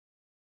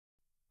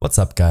What's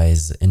up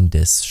guys, in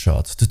this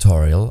short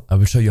tutorial I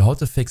will show you how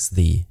to fix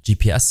the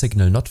GPS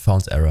signal not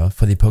found error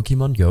for the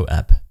Pokémon Go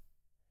app.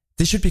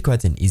 This should be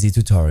quite an easy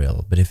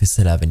tutorial, but if you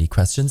still have any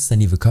questions then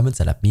leave a comment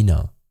and let me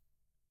know.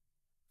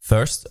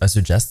 First, I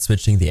suggest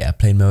switching the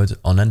airplane mode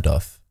on and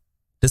off.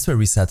 This will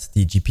reset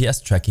the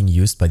GPS tracking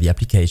used by the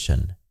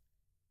application.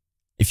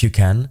 If you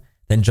can,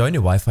 then join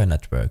a Wi-Fi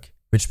network,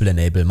 which will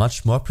enable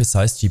much more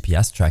precise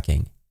GPS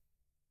tracking,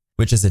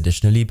 which is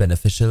additionally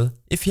beneficial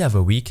if you have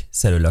a weak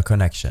cellular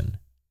connection.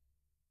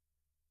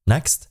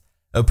 Next,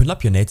 open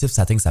up your native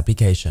settings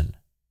application.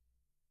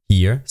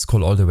 Here,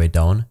 scroll all the way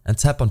down and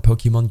tap on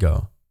Pokémon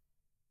Go.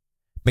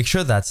 Make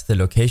sure that the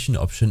location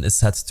option is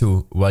set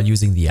to while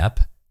using the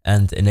app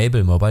and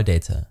enable mobile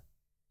data,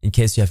 in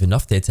case you have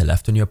enough data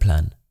left on your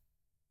plan.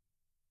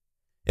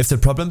 If the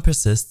problem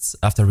persists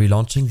after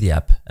relaunching the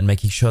app and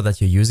making sure that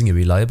you're using a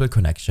reliable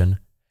connection,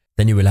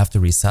 then you will have to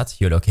reset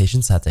your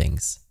location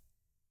settings.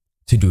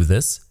 To do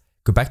this,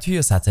 go back to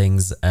your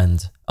settings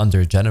and,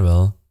 under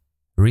General,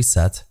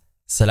 Reset,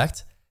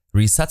 select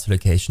Reset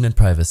Location and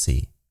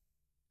Privacy.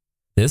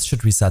 This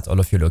should reset all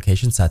of your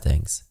location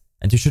settings,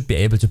 and you should be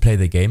able to play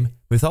the game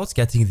without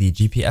getting the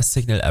GPS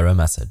signal error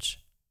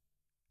message.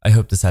 I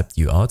hope this helped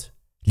you out.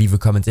 Leave a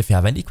comment if you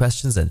have any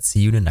questions and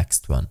see you in the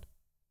next one.